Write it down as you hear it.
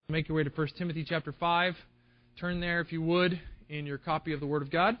Make your way to 1 Timothy chapter 5. Turn there, if you would, in your copy of the Word of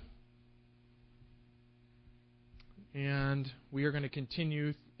God. And we are going to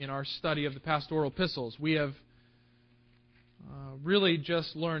continue in our study of the pastoral epistles. We have really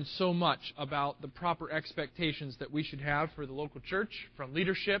just learned so much about the proper expectations that we should have for the local church, from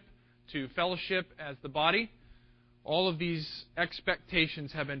leadership to fellowship as the body. All of these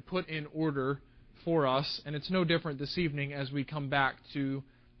expectations have been put in order for us, and it's no different this evening as we come back to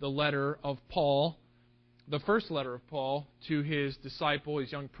the letter of Paul, the first letter of Paul to his disciple,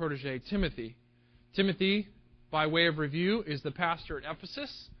 his young protege, Timothy. Timothy, by way of review, is the pastor at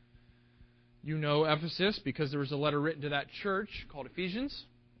Ephesus. You know Ephesus because there was a letter written to that church called Ephesians.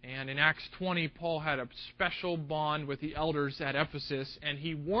 And in Acts 20, Paul had a special bond with the elders at Ephesus, and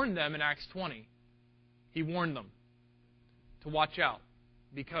he warned them in Acts 20. He warned them to watch out,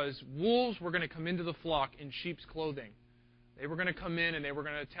 because wolves were going to come into the flock in sheep's clothing. They were going to come in and they were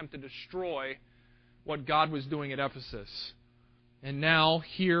going to attempt to destroy what God was doing at Ephesus. And now,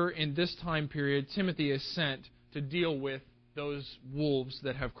 here in this time period, Timothy is sent to deal with those wolves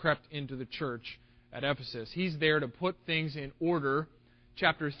that have crept into the church at Ephesus. He's there to put things in order.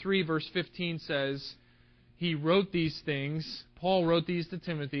 Chapter 3, verse 15 says, he wrote these things, Paul wrote these to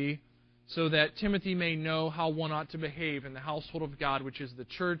Timothy, so that Timothy may know how one ought to behave in the household of God, which is the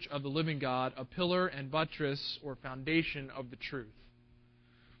church of the living God, a pillar and buttress or foundation of the truth.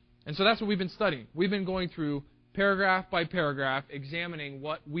 And so that's what we've been studying. We've been going through paragraph by paragraph, examining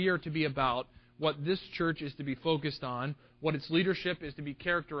what we are to be about, what this church is to be focused on, what its leadership is to be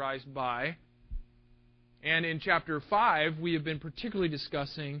characterized by. And in chapter 5, we have been particularly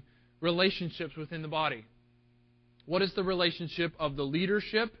discussing relationships within the body. What is the relationship of the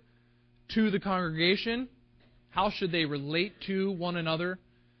leadership to the congregation? How should they relate to one another?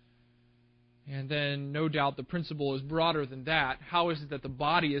 And then, no doubt, the principle is broader than that. How is it that the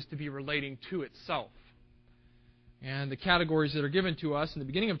body is to be relating to itself? And the categories that are given to us in the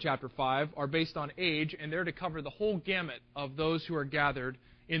beginning of chapter 5 are based on age, and they're to cover the whole gamut of those who are gathered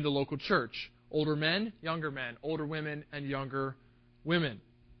in the local church. Older men, older women, and younger women.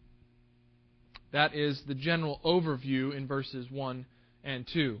 That is the general overview in verses 1 and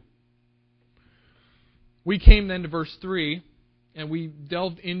 2. We came then to verse 3, and we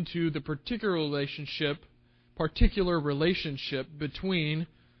delved into the particular relationship between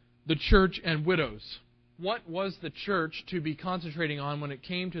the church and widows. What was the church to be concentrating on when it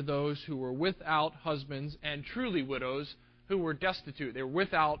came to those who were without husbands and truly widows who were destitute? They were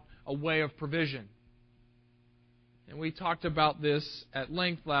without a way of provision. And we talked about this at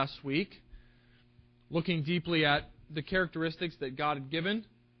length last week, looking deeply at the characteristics that God had given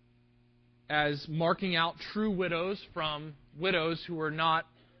as marking out true widows from widows who were not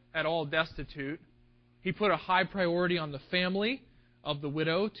at all destitute. He put a high priority on the family of the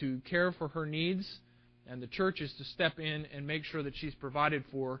widow to care for her needs, and the church is to step in and make sure that she's provided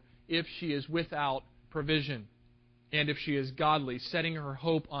for if she is without provision, and if she is godly, setting her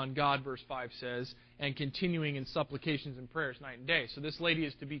hope on God, verse 5 says, and continuing in supplications and prayers night and day. So this lady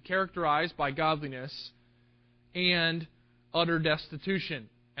is to be characterized by godliness and utter destitution.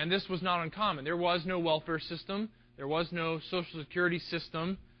 And this was not uncommon. There was no welfare system. There was no social security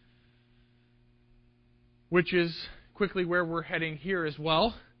system, which is quickly where we're heading here as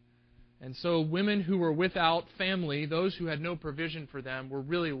well. And so women who were without family, those who had no provision for them, were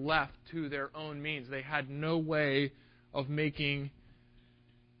really left to their own means. They had no way of making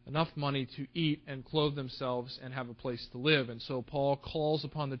enough money to eat and clothe themselves and have a place to live. And so Paul calls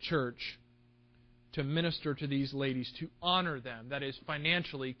upon the church to minister to these ladies, to honor them, that is,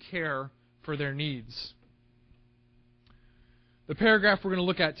 financially care for their needs. The paragraph we're going to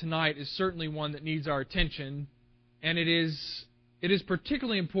look at tonight is certainly one that needs our attention, and it is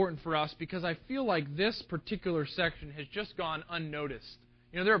particularly important for us because I feel like this particular section has just gone unnoticed.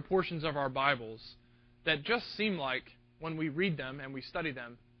 You know, there are portions of our Bibles that just seem like, when we read them and we study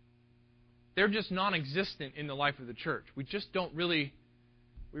them, they're just non-existent in the life of the church. We just don't really...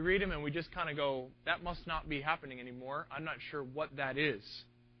 We read them and we just kind of go, that must not be happening anymore. I'm not sure what that is.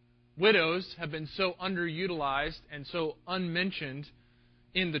 Widows have been so underutilized and so unmentioned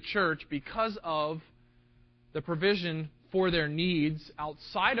in the church because of the provision for their needs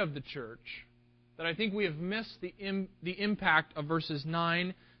outside of the church that I think we have missed the impact of verses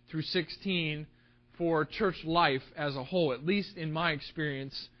 9 through 16 for church life as a whole. At least in my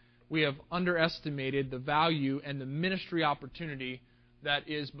experience, we have underestimated the value and the ministry opportunity that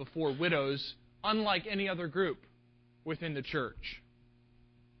is before widows, unlike any other group within the church.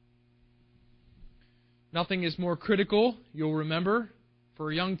 Nothing is more critical, you'll remember,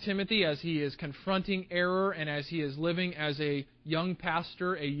 for young Timothy as he is confronting error and as he is living as a young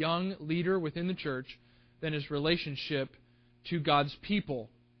pastor, a young leader within the church, than his relationship to God's people,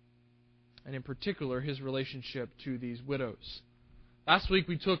 and in particular his relationship to these widows. Last week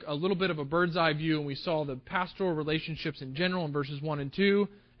we took a little bit of a bird's eye view and we saw the pastoral relationships in general in verses 1 and 2,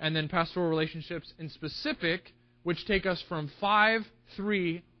 and then pastoral relationships in specific, which take us from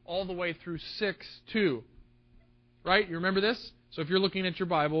 5:3 all the way through 6:2. Right? You remember this? So if you're looking at your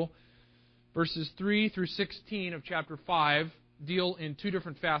Bible, verses 3 through 16 of chapter 5 deal in two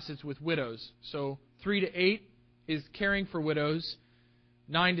different facets with widows. So 3 to 8 is caring for widows.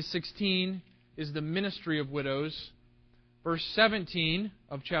 9 to 16 is the ministry of widows. Verse 17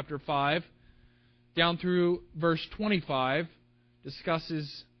 of chapter 5 down through verse 25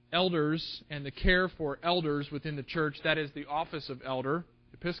 discusses elders and the care for elders within the church. That is the office of elder,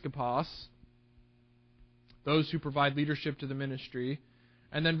 episkopos, those who provide leadership to the ministry.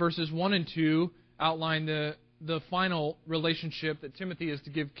 And then verses 1 and 2 outline the final relationship that Timothy is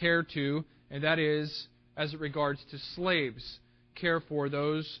to give care to, and that is as it regards to slaves, care for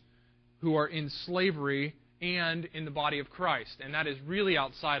those who are in slavery and in the body of Christ. And that is really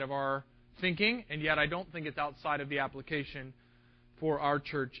outside of our thinking, and yet I don't think it's outside of the application for our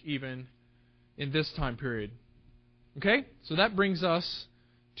church even in this time period. Okay? So that brings us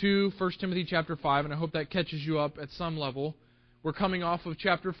to 1 Timothy chapter 5, and I hope that catches you up at some level. We're coming off of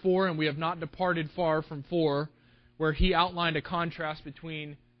chapter 4, and we have not departed far from 4, where he outlined a contrast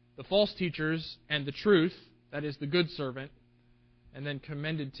between the false teachers and the truth, that is the good servant, and then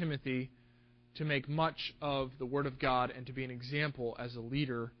commended Timothy to make much of the Word of God and to be an example as a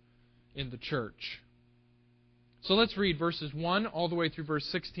leader in the church. So let's read verses 1 all the way through verse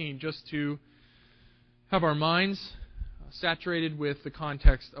 16 just to have our minds saturated with the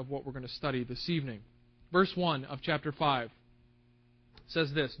context of what we're going to study this evening. Verse 1 of chapter 5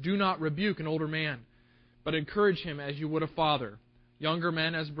 says this: "Do not rebuke an older man, but encourage him as you would a father, younger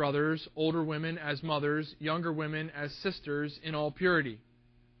men as brothers, older women as mothers, younger women as sisters in all purity.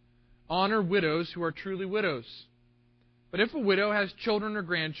 Honor widows who are truly widows. But if a widow has children or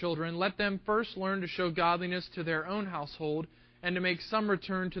grandchildren, let them first learn to show godliness to their own household and to make some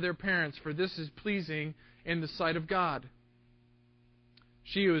return to their parents, for this is pleasing in the sight of God.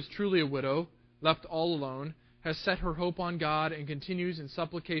 She who is truly a widow, left all alone, has set her hope on God and continues in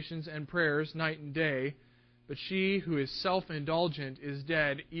supplications and prayers night and day. But she who is self-indulgent is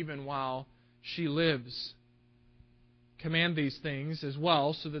dead even while she lives. Command these things as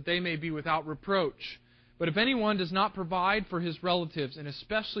well, so that they may be without reproach. But if anyone does not provide for his relatives, and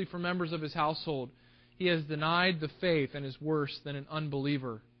especially for members of his household, he has denied the faith and is worse than an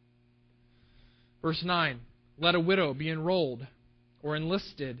unbeliever." Verse 9, "Let a widow be enrolled or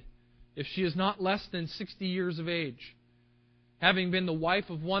enlisted if she is not less than 60 years of age, having been the wife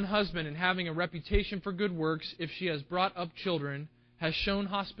of one husband and having a reputation for good works, if she has brought up children, has shown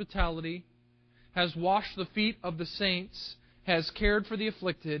hospitality, has washed the feet of the saints, has cared for the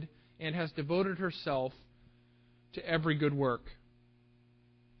afflicted, and has devoted herself to every good work.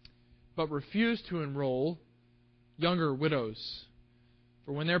 But refuse to enroll younger widows,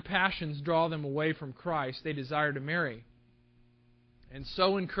 for when their passions draw them away from Christ, they desire to marry, and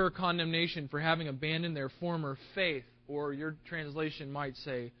so incur condemnation for having abandoned their former faith," or your translation might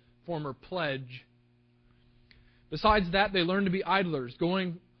say, former pledge. "Besides that, they learn to be idlers,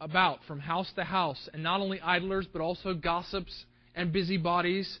 going about from house to house, and not only idlers, but also gossips and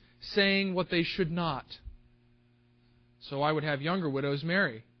busybodies, saying what they should not. So I would have younger widows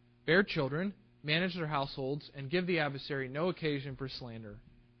marry, bear children, manage their households, and give the adversary no occasion for slander.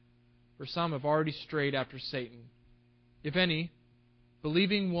 For some have already strayed after Satan. If any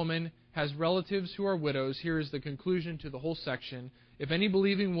believing woman has relatives who are widows," here is the conclusion to the whole section, "if any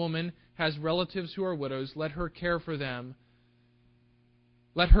believing woman has relatives who are widows, let her care for them.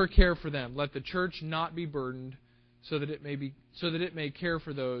 Let the church not be burdened, so that it may care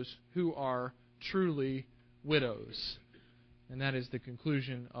for those who are truly widows." And that is the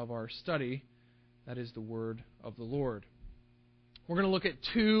conclusion of our study. That is the word of the Lord. We're going to look at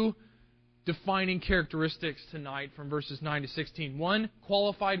two defining characteristics tonight from verses 9 to 16. One,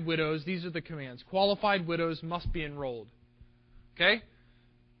 qualified widows. These are the commands. Qualified widows must be enrolled. Okay?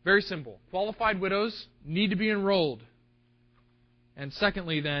 Very simple. Qualified widows need to be enrolled. And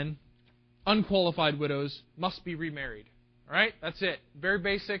secondly, then, unqualified widows must be remarried. All right? That's it. Very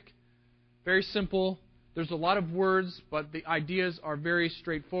basic, very simple. There's a lot of words, but the ideas are very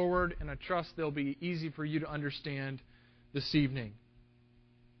straightforward, and I trust they'll be easy for you to understand this evening.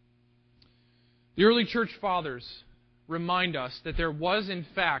 The early church fathers remind us that there was, in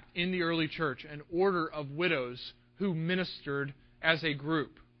fact, in the early church, an order of widows who ministered as a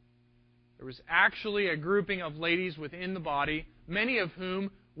group. There was actually a grouping of ladies within the body, many of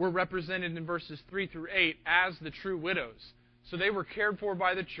whom were represented in verses 3 through 8 as the true widows. So they were cared for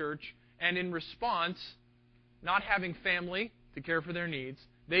by the church, and in response, not having family to care for their needs,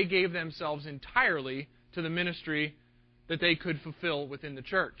 they gave themselves entirely to the ministry that they could fulfill within the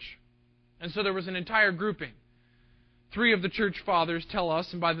church. And so there was an entire grouping. 3 of the church fathers tell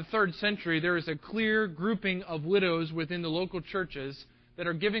us, and by the 3rd century, there is a clear grouping of widows within the local churches that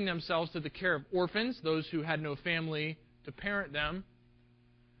are giving themselves to the care of orphans, those who had no family to parent them,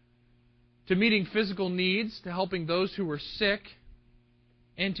 to meeting physical needs, to helping those who were sick,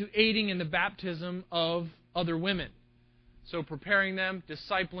 and to aiding in the baptism of other women. So preparing them,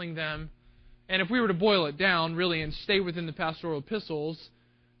 discipling them. And if we were to boil it down, really, and stay within the pastoral epistles,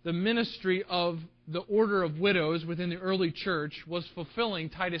 the ministry of the order of widows within the early church was fulfilling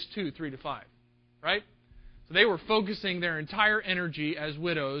Titus 2, 3-5. Right? So they were focusing their entire energy as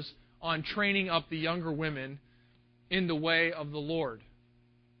widows on training up the younger women in the way of the Lord,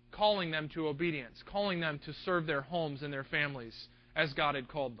 calling them to obedience, calling them to serve their homes and their families as God had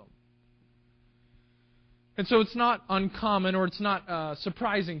called them. And so it's not uncommon, or it's not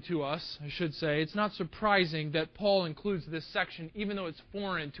surprising to us, I should say. It's not surprising that Paul includes this section, even though it's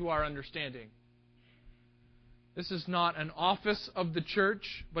foreign to our understanding. This is not an office of the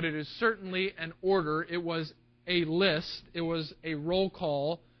church, but it is certainly an order. It was a list, it was a roll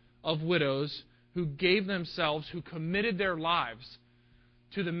call of widows who gave themselves, who committed their lives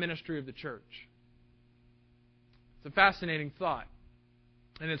to the ministry of the church. It's a fascinating thought,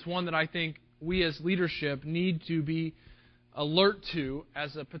 and it's one that I think we as leadership need to be alert to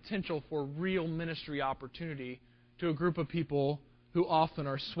as a potential for real ministry opportunity to a group of people who often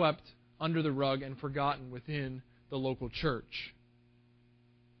are swept under the rug and forgotten within the local church.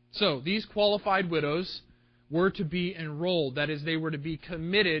 So, these qualified widows were to be enrolled. That is, they were to be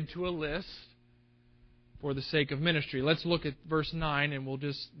committed to a list for the sake of ministry. Let's look at verse 9,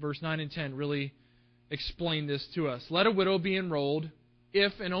 and verse 9 and 10 really explain this to us. Let a widow be enrolled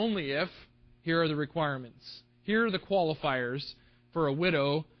if and only if, here are the requirements. Here are the qualifiers for a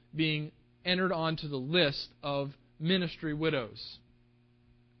widow being entered onto the list of ministry widows.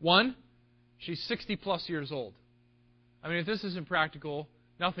 1, she's 60 plus years old. I mean, if this isn't practical,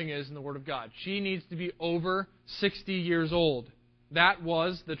 nothing is in the Word of God. She needs to be over 60 years old. That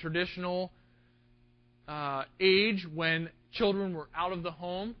was the traditional age when children were out of the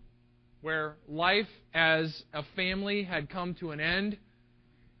home, where life as a family had come to an end.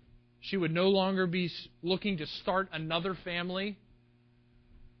 She would no longer be looking to start another family.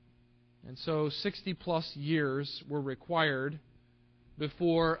 And so 60 plus years were required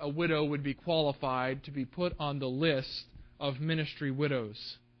before a widow would be qualified to be put on the list of ministry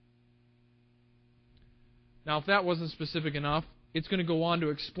widows. Now, if that wasn't specific enough, it's going to go on to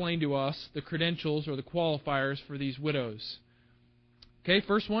explain to us the credentials or the qualifiers for these widows. Okay,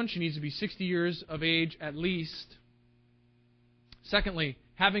 first one, she needs to be 60 years of age at least. Secondly,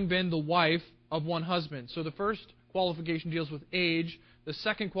 having been the wife of one husband. So the first qualification deals with age. The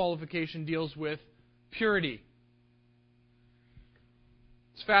second qualification deals with purity.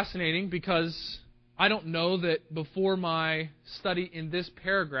 It's fascinating because I don't know that before my study in this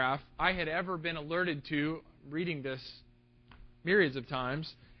paragraph, I had ever been alerted to, reading this myriads of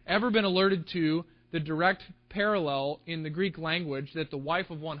times, ever been alerted to the direct parallel in the Greek language that the wife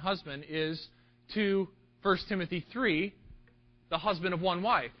of one husband is to 1 Timothy 3, the husband of one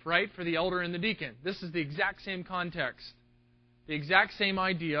wife, right? For the elder and the deacon. This is the exact same context. The exact same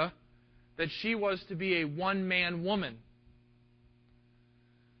idea that she was to be a one-man woman.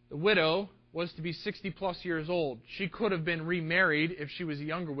 The widow was to be 60 plus years old. She could have been remarried if she was a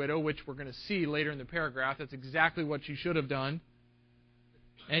younger widow, which we're going to see later in the paragraph. That's exactly what she should have done.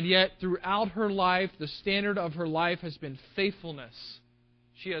 And yet, throughout her life, the standard of her life has been faithfulness.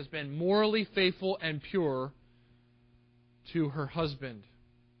 She has been morally faithful and pure to her husband.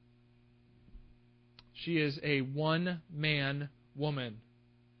 She is a one-man woman.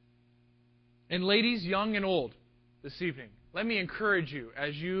 And ladies, young and old, this evening, let me encourage you,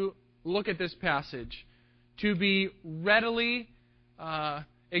 as you look at this passage, to be readily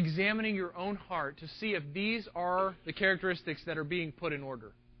examining your own heart to see if these are the characteristics that are being put in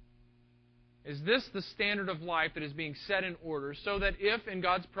order. Is this the standard of life that is being set in order so that if, in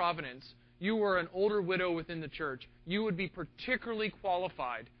God's providence, you were an older widow within the church, you would be particularly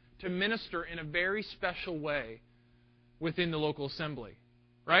qualified to minister in a very special way within the local assembly?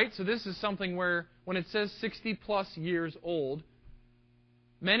 Right? So this is something where, when it says 60 plus years old,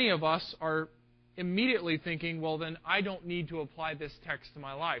 many of us are immediately thinking, well, then I don't need to apply this text to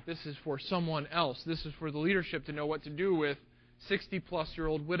my life. This is for someone else. This is for the leadership to know what to do with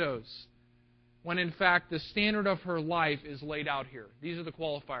 60-plus-year-old widows, when in fact the standard of her life is laid out here. These are the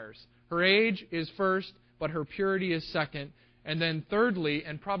qualifiers. Her age is first, but her purity is second. And then thirdly,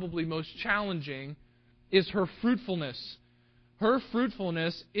 and probably most challenging, is her fruitfulness. Her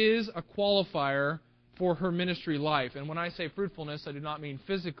fruitfulness is a qualifier for her ministry life. And when I say fruitfulness, I do not mean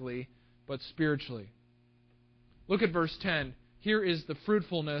physically, but spiritually. Look at verse 10. Here is the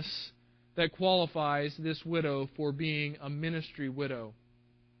fruitfulness that qualifies this widow for being a ministry widow.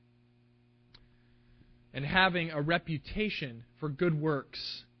 And having a reputation for good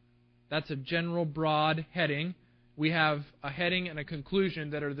works. That's a general, broad heading. We have a heading and a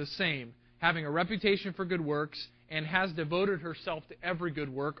conclusion that are the same. Having a reputation for good works and has devoted herself to every good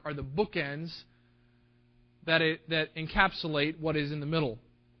work are the bookends that encapsulate what is in the middle.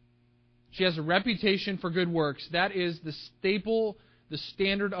 She has a reputation for good works. That is the staple, the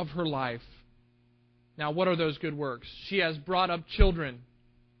standard of her life. Now, what are those good works? She has brought up children.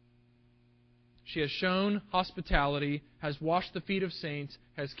 She has shown hospitality, has washed the feet of saints,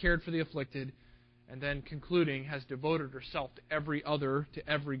 has cared for the afflicted, and then concluding, has devoted herself to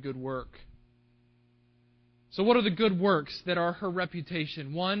every good work. So what are the good works that are her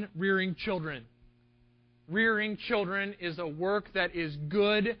reputation? One, rearing children. Rearing children is a work that is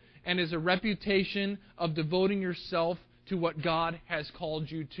good and is a reputation of devoting yourself to what God has called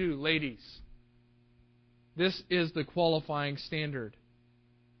you to. Ladies, this is the qualifying standard.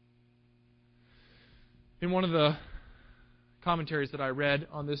 In one of the commentaries that I read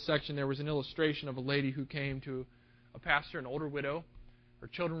on this section, there was an illustration of a lady who came to a pastor, an older widow. Her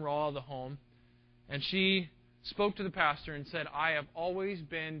children were all out of the home. And she spoke to the pastor and said, I have always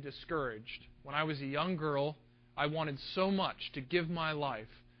been discouraged. When I was a young girl, I wanted so much to give my life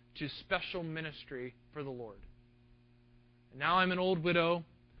to special ministry for the Lord. And now I'm an old widow,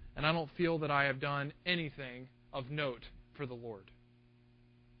 and I don't feel that I have done anything of note for the Lord.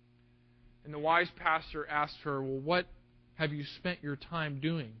 And the wise pastor asked her, well, what have you spent your time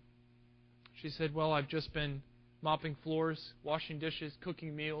doing? She said, well, I've just been mopping floors, washing dishes,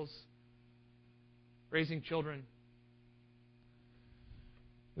 cooking meals, raising children.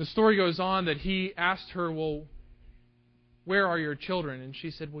 The story goes on that he asked her, well, where are your children? And she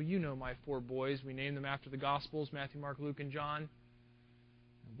said, well, you know my 4 boys. We named them after the Gospels, Matthew, Mark, Luke, and John.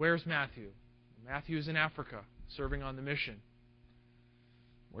 Where's Matthew? Matthew is in Africa, serving on the mission.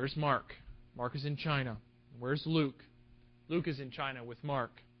 Where's Mark? Mark is in China. Where's Luke? Luke is in China with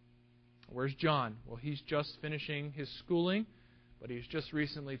Mark. Where's John? Well, he's just finishing his schooling, but he's just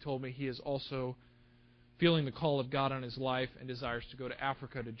recently told me he is also feeling the call of God on his life and desires to go to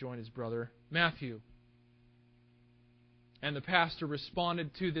Africa to join his brother Matthew. And the pastor responded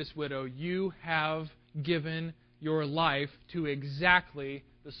to this widow, you have given your life to exactly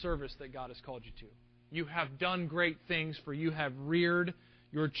the service that God has called you to. You have done great things, for you have reared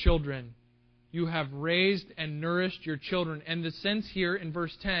your children. You have raised and nourished your children. And the sense here in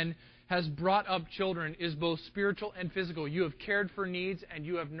verse 10, has brought up children, is both spiritual and physical. You have cared for needs and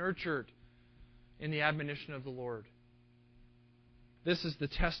you have nurtured in the admonition of the Lord. This is the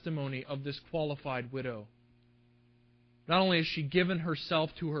testimony of this qualified widow. Not only has she given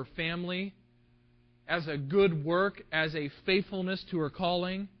herself to her family as a good work, as a faithfulness to her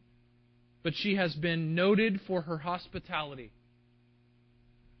calling, but she has been noted for her hospitality.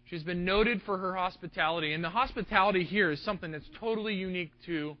 She's been noted for her hospitality. And the hospitality here is something that's totally unique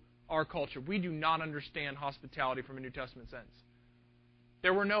to our culture. We do not understand hospitality from a New Testament sense.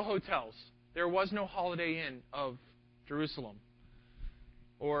 There were no hotels. There was no Holiday Inn of Jerusalem.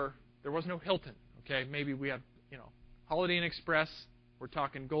 Or there was no Hilton. Okay, maybe we have, Holiday Inn Express. We're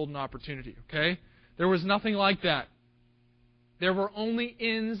talking golden opportunity. Okay, there was nothing like that. There were only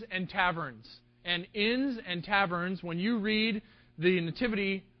inns and taverns. And inns and taverns, when you read the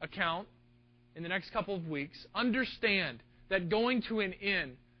Nativity account in the next couple of weeks, understand that going to an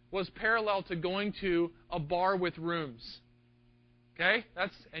inn was parallel to going to a bar with rooms. Okay?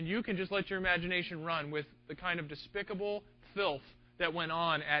 And you can just let your imagination run with the kind of despicable filth that went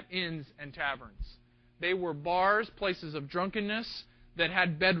on at inns and taverns. They were bars, places of drunkenness that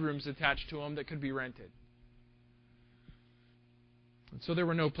had bedrooms attached to them that could be rented. And so there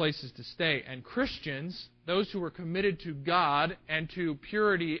were no places to stay. And Christians, those who were committed to God and to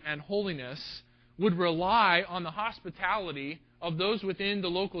purity and holiness, would rely on the hospitality of those within the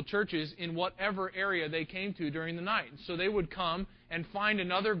local churches in whatever area they came to during the night. So they would come and find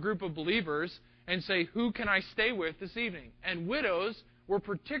another group of believers and say, who can I stay with this evening? And widows were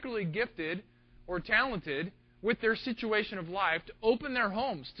particularly gifted or talented with their situation of life to open their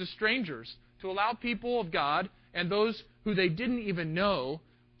homes to strangers, to allow people of God and those who they didn't even know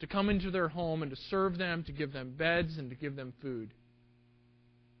to come into their home and to serve them, to give them beds, and to give them food.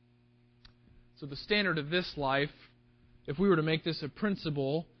 So the standard of this life, if we were to make this a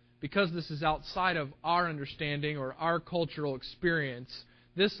principle, because this is outside of our understanding or our cultural experience,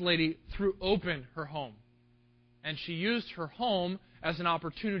 this lady threw open her home. And she used her home as an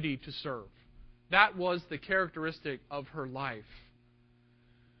opportunity to serve. That was the characteristic of her life.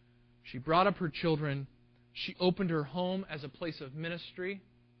 She brought up her children. She opened her home as a place of ministry.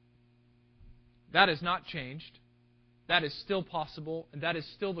 That has not changed. That is still possible, and that is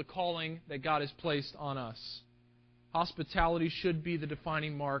still the calling that God has placed on us. Hospitality should be the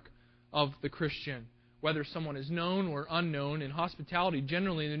defining mark of the Christian, whether someone is known or unknown. And hospitality,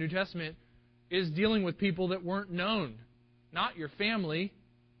 generally in the New Testament, is dealing with people that weren't known. Not your family,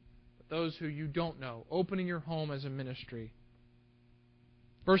 but those who you don't know. Opening your home as a ministry.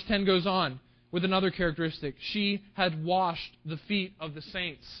 Verse 10 goes on with another characteristic. She had washed the feet of the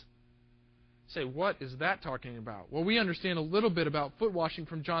saints. Say, what is that talking about? Well, we understand a little bit about foot washing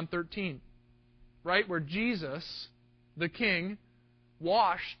from John 13, right? Where Jesus, the King,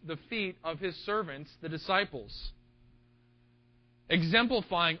 washed the feet of His servants, the disciples,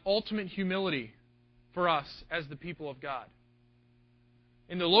 exemplifying ultimate humility for us as the people of God.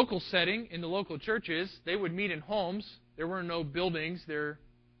 In the local setting, in the local churches, they would meet in homes. There were no buildings. There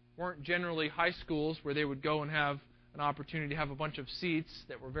weren't generally high schools where they would go and have an opportunity to have a bunch of seats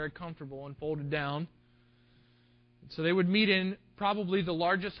that were very comfortable and folded down. So they would meet in probably the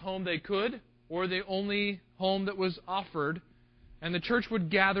largest home they could, or the only home that was offered. And the church would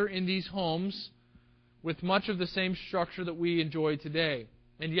gather in these homes with much of the same structure that we enjoy today.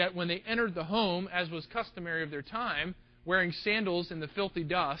 And yet when they entered the home, as was customary of their time, wearing sandals in the filthy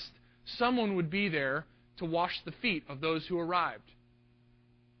dust, someone would be there to wash the feet of those who arrived.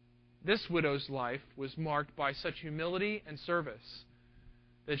 This widow's life was marked by such humility and service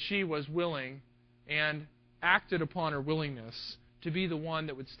that she was willing and acted upon her willingness to be the one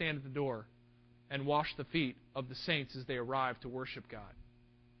that would stand at the door and wash the feet of the saints as they arrived to worship God.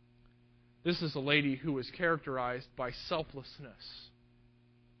 This is a lady who was characterized by selflessness.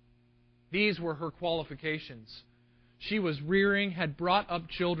 These were her qualifications. She was rearing, had brought up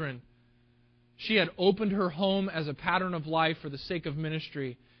children. She had opened her home as a pattern of life for the sake of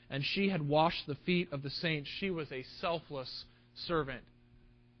ministry, and she had washed the feet of the saints. She was a selfless servant.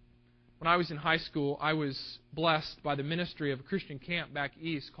 When I was in high school, I was blessed by the ministry of a Christian camp back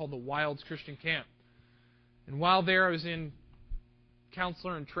east called the Wilds Christian Camp. And while there, I was in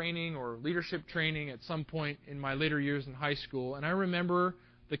counselor and training or leadership training at some point in my later years in high school. And I remember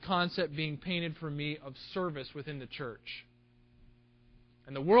the concept being painted for me of service within the church.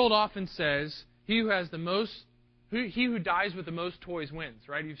 And the world often says, he who dies with the most toys wins,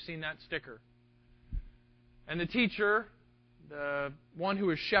 right? You've seen that sticker. And the teacher, the one who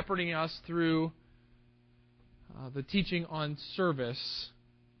is shepherding us through the teaching on service,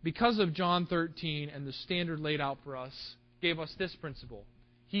 because of John 13 and the standard laid out for us, gave us this principle.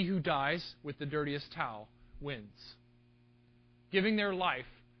 He who dies with the dirtiest towel wins. Giving their life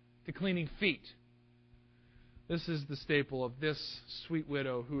to cleaning feet. This is the staple of this sweet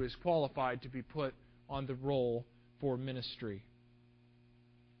widow who is qualified to be put on the roll for ministry.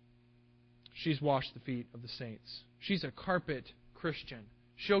 She's washed the feet of the saints. She's a carpet Christian.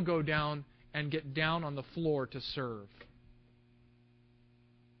 She'll go down and get down on the floor to serve.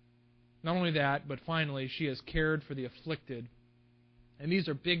 Not only that, but finally, she has cared for the afflicted. And these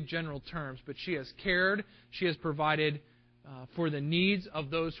are big general terms, but she has cared, she has provided for the needs of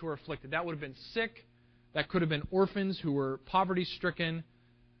those who are afflicted. That would have been sick. That could have been orphans who were poverty-stricken.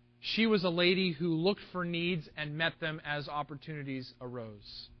 She was a lady who looked for needs and met them as opportunities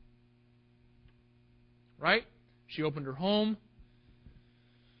arose. Right? She opened her home.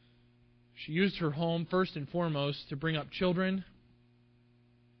 She used her home first and foremost to bring up children.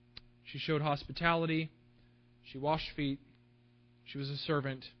 She showed hospitality. She washed feet. She was a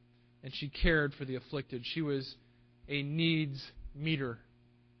servant. And she cared for the afflicted. She was a needs meter.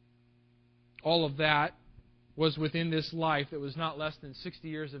 All of that was within this life that was not less than 60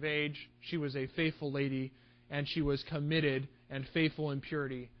 years of age. She was a faithful lady, and she was committed and faithful in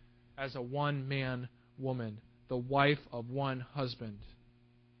purity as a one-man woman, the wife of one husband.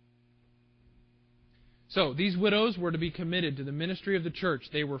 So, these widows were to be committed to the ministry of the church.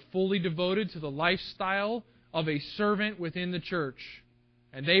 They were fully devoted to the lifestyle of a servant within the church.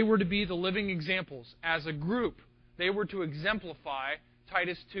 And they were to be the living examples. As a group, they were to exemplify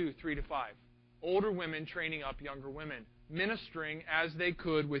Titus 2, 3-5. Older women training up younger women, ministering as they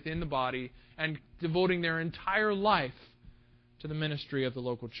could within the body, and devoting their entire life to the ministry of the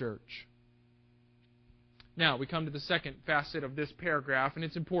local church. Now, we come to the second facet of this paragraph, and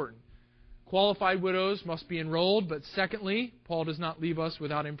it's important. Qualified widows must be enrolled, but secondly, Paul does not leave us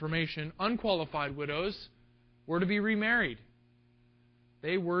without information. Unqualified widows were to be remarried.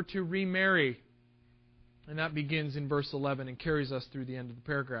 They were to remarry. And that begins in verse 11 and carries us through the end of the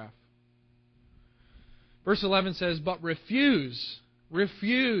paragraph. Verse 11 says, "But refuse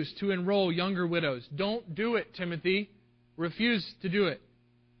to enroll younger widows." Don't do it, Timothy. Refuse to do it.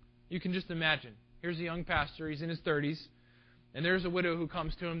 You can just imagine. Here's a young pastor. He's in his 30s. And there's a widow who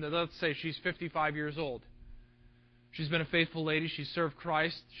comes to him that, let's say, she's 55 years old. She's been a faithful lady. She's served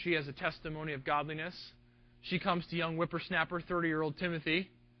Christ. She has a testimony of godliness. She comes to young whippersnapper, 30-year-old Timothy.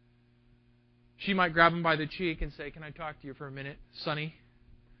 She might grab him by the cheek and say, "Can I talk to you for a minute, Sonny?"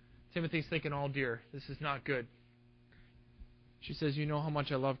 Timothy's thinking, "Oh dear, this is not good." She says, "You know how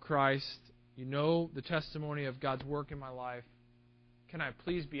much I love Christ. You know the testimony of God's work in my life. Can I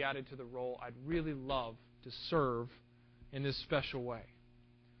please be added to the roll? I'd really love to serve in this special way."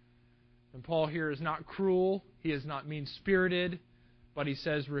 And Paul here is not cruel. He is not mean-spirited. But he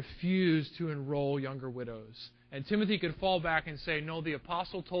says, refuse to enroll younger widows. And Timothy could fall back and say, "No, the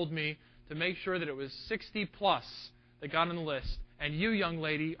apostle told me to make sure that it was 60 plus that got on the list. And you, young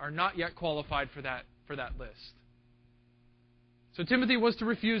lady, are not yet qualified for that list." So Timothy was to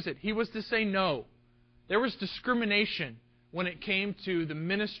refuse it. He was to say no. There was discrimination when it came to the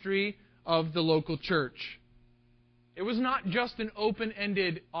ministry of the local church. It was not just an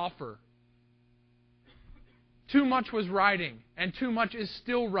open-ended offer. Too much was riding, and too much is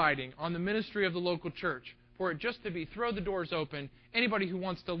still riding on the ministry of the local church for it just to be throw the doors open. Anybody who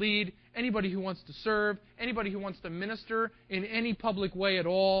wants to lead, anybody who wants to serve, anybody who wants to minister in any public way at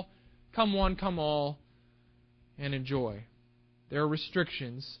all, come one, come all, and enjoy. There are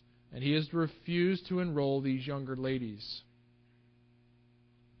restrictions, and he has refused to enroll these younger ladies.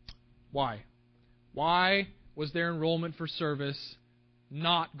 Why? Why was their enrollment for service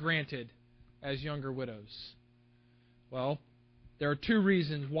not granted as younger widows? Well, there are two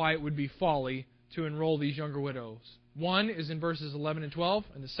reasons why it would be folly to enroll these younger widows. One is in verses 11 and 12,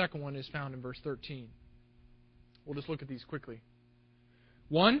 and the second one is found in verse 13. We'll just look at these quickly.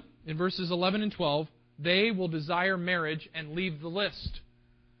 One, in verses 11 and 12, they will desire marriage and leave the list.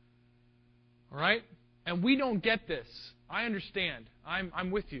 All right? And we don't get this. I understand.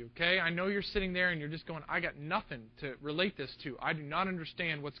 I'm with you, okay? I know you're sitting there and you're just going, I got nothing to relate this to. I do not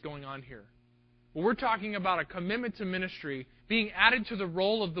understand what's going on here. Well, we're talking about a commitment to ministry. Being added to the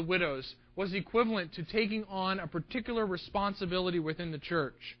roll of the widows was equivalent to taking on a particular responsibility within the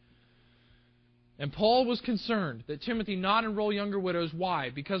church. And Paul was concerned that Timothy not enroll younger widows. Why?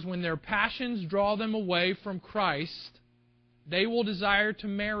 Because when their passions draw them away from Christ, they will desire to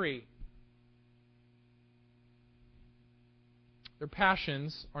marry. Their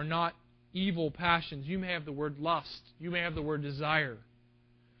passions are not evil passions. You may have the word lust. You may have the word desire.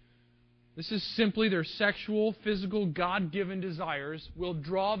 This is simply their sexual, physical, God-given desires will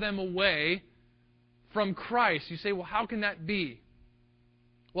draw them away from Christ. You say, well, how can that be?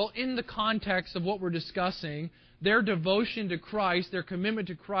 Well, in the context of what we're discussing, their devotion to Christ, their commitment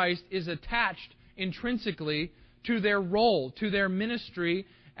to Christ, is attached intrinsically to their role, to their ministry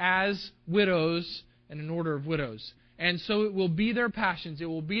as widows and an order of widows. And so it will be their passions, it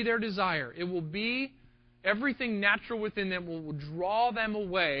will be their desire, it will be everything natural within them will draw them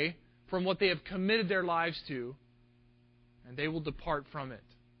away from what they have committed their lives to, and they will depart from it.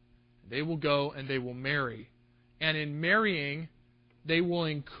 They will go and they will marry. And in marrying, they will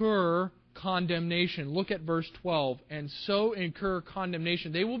incur condemnation. Look at verse 12. And so incur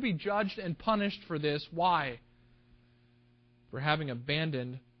condemnation. They will be judged and punished for this. Why? For having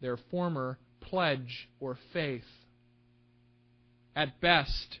abandoned their former pledge or faith. At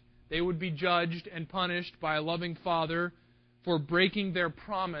best, they would be judged and punished by a loving Father for breaking their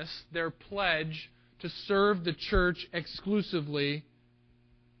promise, their pledge to serve the church exclusively.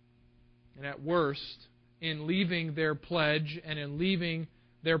 And at worst, in leaving their pledge and in leaving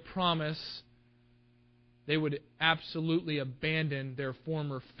their promise, they would absolutely abandon their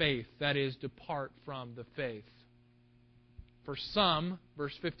former faith. That is, depart from the faith. For some,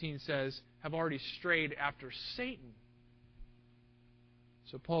 verse 15 says, have already strayed after Satan.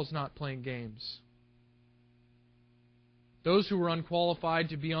 So Paul's not playing games. Those who were unqualified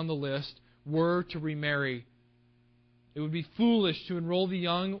to be on the list were to remarry. It would be foolish to enroll the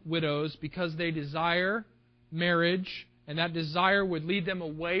young widows because they desire marriage, and that desire would lead them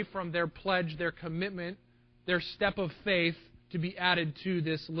away from their pledge, their commitment, their step of faith to be added to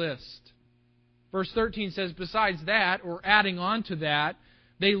this list. Verse 13 says, besides that, or adding on to that,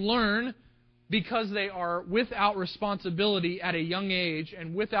 they learn because they are without responsibility at a young age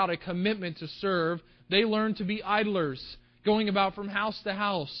and without a commitment to serve, they learn to be idlers, going about from house to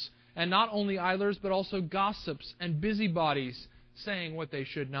house. And not only idlers, but also gossips and busybodies, saying what they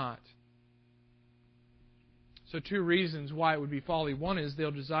should not. So 2 reasons why it would be folly. One is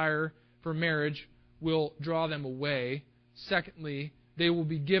their desire for marriage will draw them away. Secondly, they will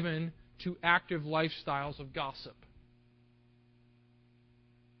be given to active lifestyles of gossip.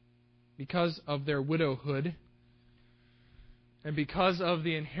 Because of their widowhood, and because of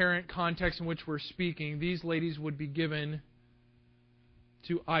the inherent context in which we're speaking, these ladies would be given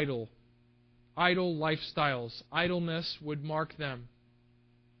to idle lifestyles. Idleness would mark them.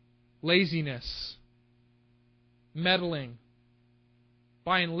 Laziness. Meddling.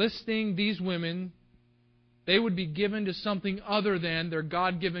 By enlisting these women, they would be given to something other than their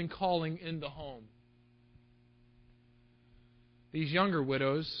God-given calling in the home. These younger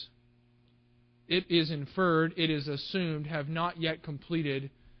widows, it is inferred, it is assumed, have not yet completed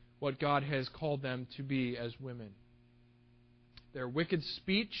what God has called them to be as women. Their wicked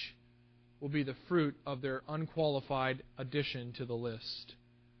speech will be the fruit of their unqualified addition to the list.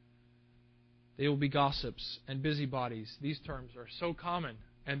 They will be gossips and busybodies. These terms are so common,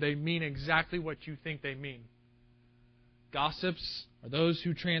 and they mean exactly what you think they mean. Gossips are those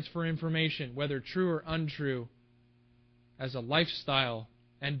who transfer information, whether true or untrue, as a lifestyle.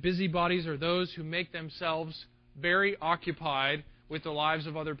 And busybodies are those who make themselves very occupied with the lives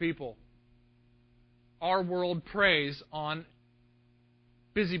of other people. Our world preys on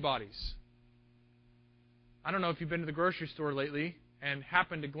busybodies. I don't know if you've been to the grocery store lately and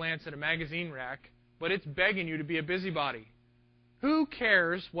happened to glance at a magazine rack, but it's begging you to be a busybody. Who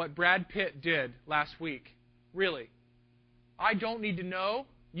cares what Brad Pitt did last week? Really? I don't need to know.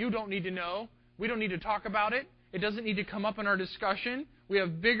 You don't need to know. We don't need to talk about it. It doesn't need to come up in our discussion. We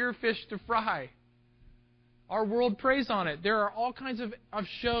have bigger fish to fry. Our world preys on it. There are all kinds of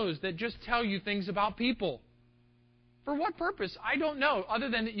shows that just tell you things about people. For what purpose? I don't know, other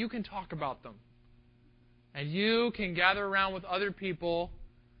than that you can talk about them. And you can gather around with other people.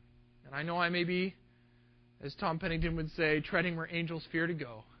 And I know I may be, as Tom Pennington would say, treading where angels fear to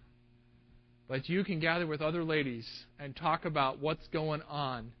go. But you can gather with other ladies and talk about what's going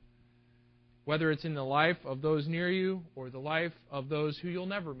on, whether it's in the life of those near you or the life of those who you'll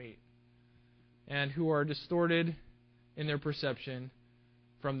never meet and who are distorted in their perception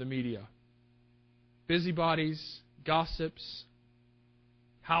from the media. Busybodies, gossips,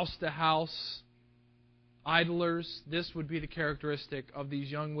 house to house, idlers. This would be the characteristic of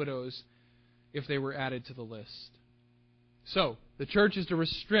these young widows if they were added to the list. So, the church is to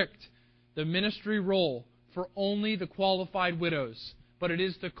restrict the ministry role for only the qualified widows. But it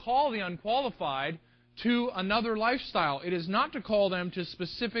is to call the unqualified to another lifestyle. It is not to call them to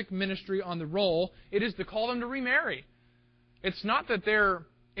specific ministry on the roll. It is to call them to remarry. It's not that they're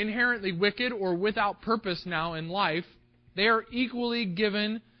inherently wicked or without purpose now in life. They are equally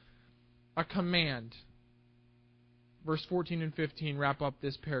given a command. Verse 14 and 15 wrap up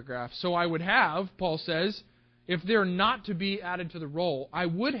this paragraph. So I would have, Paul says, if they're not to be added to the roll, I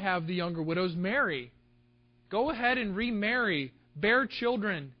would have the younger widows marry. Go ahead and remarry. Bear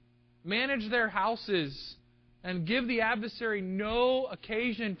children, manage their houses, and give the adversary no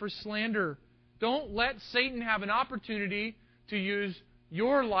occasion for slander. Don't let Satan have an opportunity to use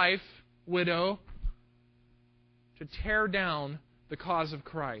your life, widow, to tear down the cause of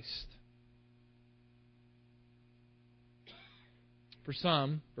Christ. For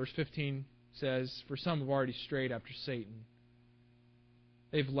some, verse 15 says, for some have already strayed after Satan.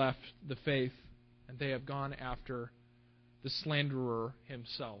 They've left the faith, and they have gone after the slanderer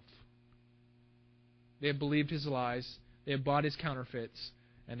himself. They have believed his lies, they have bought his counterfeits,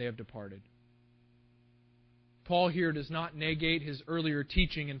 and they have departed. Paul here does not negate his earlier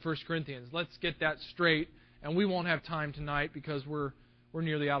teaching in 1 Corinthians. Let's get that straight, and we won't have time tonight because we're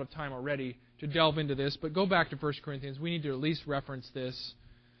nearly out of time already to delve into this, but go back to 1 Corinthians. We need to at least reference this.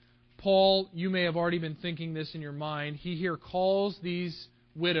 Paul, you may have already been thinking this in your mind. He here calls these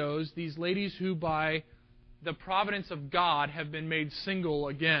widows, these ladies who by the providence of God have been made single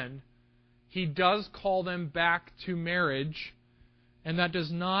again. He does call them back to marriage, and that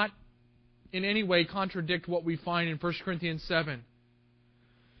does not in any way contradict what we find in 1 Corinthians 7.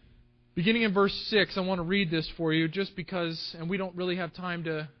 Beginning in verse 6, I want to read this for you just because, and we don't really have time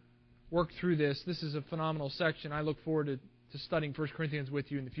to work through this. This is a phenomenal section. I look forward to studying 1 Corinthians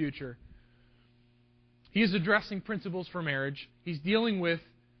with you in the future. He is addressing principles for marriage. He's dealing with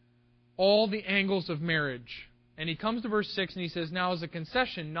all the angles of marriage. And he comes to verse 6 and he says, now as a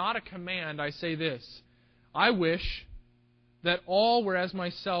concession, not a command, I say this. I wish that all were as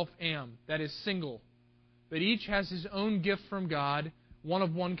myself am, that is, single. But each has his own gift from God, one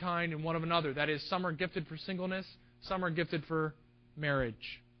of one kind and one of another. That is, some are gifted for singleness, some are gifted for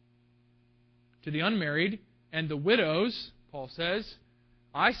marriage. To the unmarried and the widows, Paul says,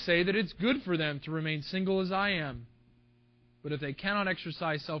 I say that it's good for them to remain single as I am. But if they cannot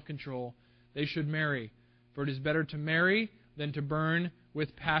exercise self-control, they should marry. For it is better to marry than to burn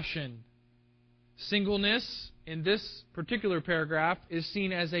with passion. Singleness, in this particular paragraph, is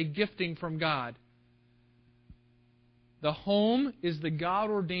seen as a gifting from God. The home is the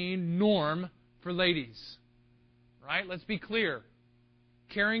God-ordained norm for ladies. Right? Let's be clear.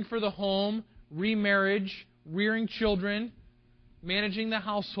 Caring for the home, remarriage, rearing children, managing the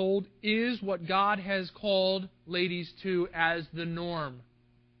household is what God has called ladies to as the norm.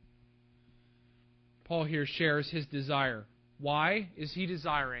 Paul here shares his desire. Why is he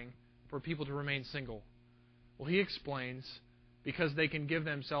desiring for people to remain single? Well, he explains, because they can give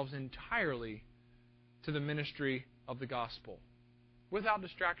themselves entirely to the ministry of the gospel without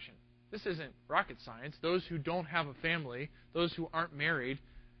distraction. This isn't rocket science. Those who don't have a family, those who aren't married,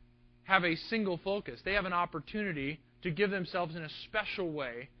 have a single focus. They have an opportunity to give themselves in a special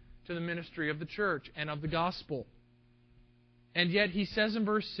way to the ministry of the church and of the gospel. And yet he says in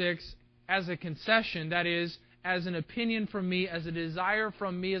verse 6, as a concession, that is, as an opinion from me, as a desire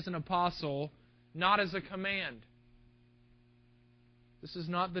from me as an apostle, not as a command. This is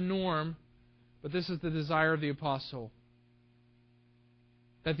not the norm, but this is the desire of the apostle.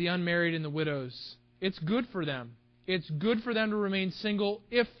 That the unmarried and the widows, it's good for them. It's good for them to remain single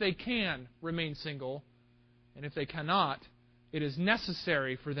if they can remain single. And if they cannot, it is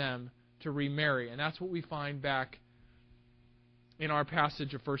necessary for them to remarry. And that's what we find back in our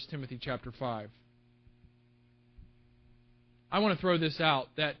passage of 1 Timothy chapter 5. I want to throw this out,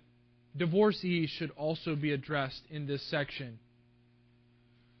 that divorcees should also be addressed in this section.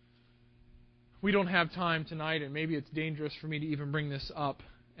 We don't have time tonight, and maybe it's dangerous for me to even bring this up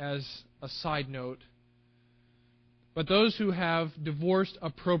as a side note. But those who have divorced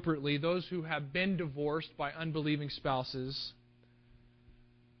appropriately, those who have been divorced by unbelieving spouses,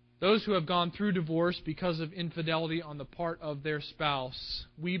 those who have gone through divorce because of infidelity on the part of their spouse,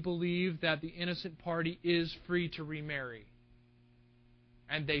 we believe that the innocent party is free to remarry.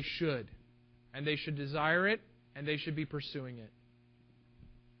 And they should. And they should desire it, and they should be pursuing it.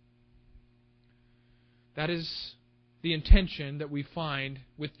 That is the intention that we find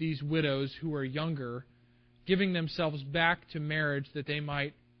with these widows who are younger, giving themselves back to marriage that they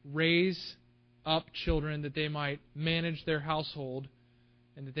might raise up children, that they might manage their household,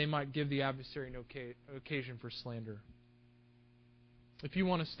 and that they might give the adversary no occasion for slander. If you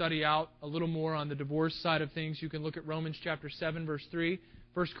want to study out a little more on the divorce side of things, you can look at Romans chapter 7, verse 3.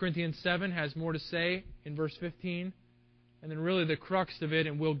 1 Corinthians 7 has more to say in verse 15. And then really the crux of it,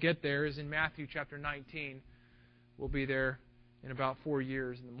 and we'll get there, is in Matthew chapter 19. We'll be there in about 4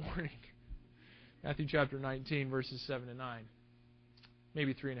 years in the morning. Matthew chapter 19, verses 7 and 9.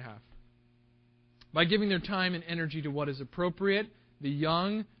 Maybe 3.5. By giving their time and energy to what is appropriate, the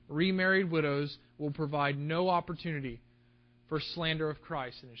young, remarried widows will provide no opportunity for slander of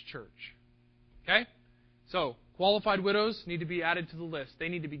Christ and His church. Okay? So, qualified widows need to be added to the list. They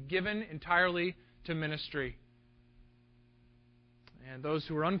need to be given entirely to ministry. And those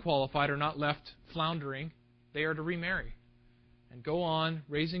who are unqualified are not left floundering. They are to remarry and go on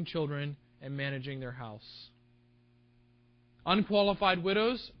raising children and managing their house. Unqualified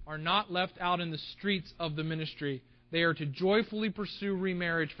widows are not left out in the streets of the ministry. They are to joyfully pursue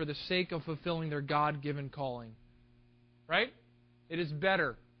remarriage for the sake of fulfilling their God-given calling. Right? It is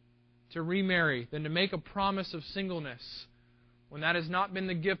better to remarry than to make a promise of singleness when that has not been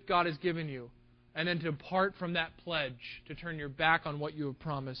the gift God has given you, and then to depart from that pledge, to turn your back on what you have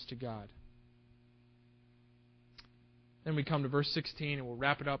promised to God. Then we come to verse 16, and we'll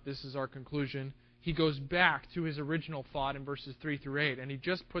wrap it up. This is our conclusion. He goes back to his original thought in verses 3 through 8, and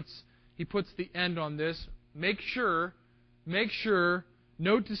he puts the end on this. Make sure,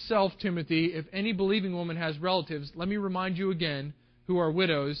 note to self, Timothy, if any believing woman has relatives, let me remind you again, who are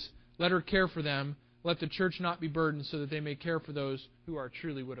widows, let her care for them. Let the church not be burdened, so that they may care for those who are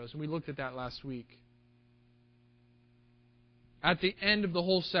truly widows. And we looked at that last week. At the end of the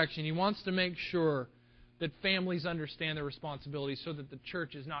whole section, he wants to make sure that families understand their responsibilities so that the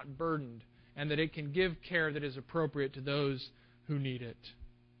church is not burdened and that it can give care that is appropriate to those who need it.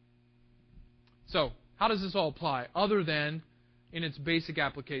 So, how does this all apply? Other than in its basic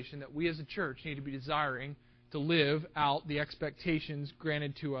application that we as a church need to be desiring to live out the expectations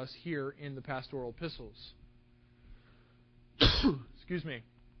granted to us here in the pastoral epistles. Excuse me.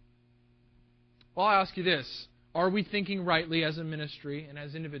 Well, I'll ask you this. Are we thinking rightly as a ministry and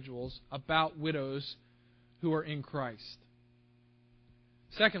as individuals about widows who are in Christ?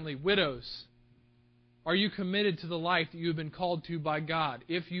 Secondly, widows, are you committed to the life that you have been called to by God?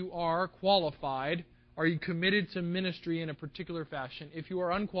 If you are qualified, are you committed to ministry in a particular fashion? If you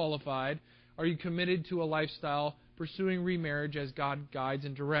are unqualified, are you committed to a lifestyle pursuing remarriage as God guides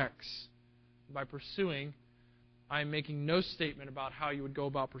and directs? By pursuing, I am making no statement about how you would go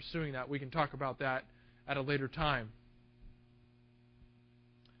about pursuing that. We can talk about that at a later time.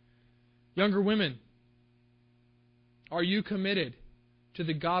 Younger women, are you committed to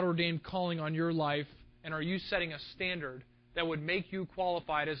the God-ordained calling on your life, and are you setting a standard that would make you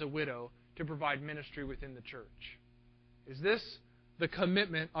qualified as a widow to provide ministry within the church? Is this the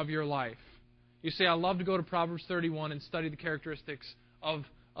commitment of your life? You say, I love to go to Proverbs 31 and study the characteristics of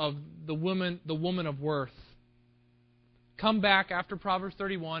the woman of worth. Come back after Proverbs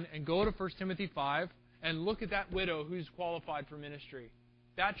 31 and go to 1 Timothy 5 and look at that widow who's qualified for ministry.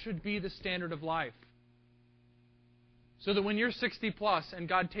 That should be the standard of life. So that when you're 60 plus and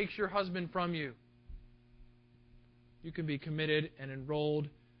God takes your husband from you, you can be committed and enrolled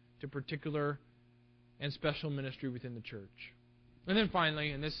to particular and special ministry within the church. And then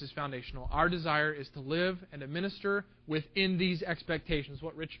finally, and this is foundational, our desire is to live and to minister within these expectations,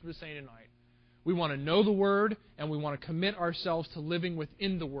 what Richard was saying tonight. We want to know the Word, and we want to commit ourselves to living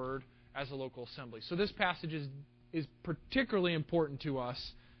within the Word as a local assembly. So this passage is particularly important to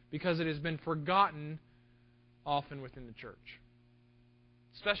us because it has been forgotten often within the church.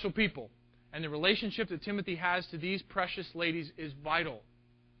 Special people. And the relationship that Timothy has to these precious ladies is vital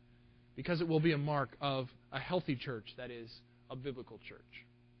because it will be a mark of a healthy church that is a biblical church.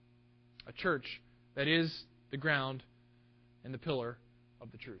 A church that is the ground and the pillar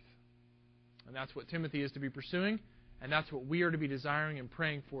of the truth. And that's what Timothy is to be pursuing, and that's what we are to be desiring and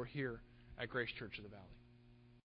praying for here at Grace Church of the Valley.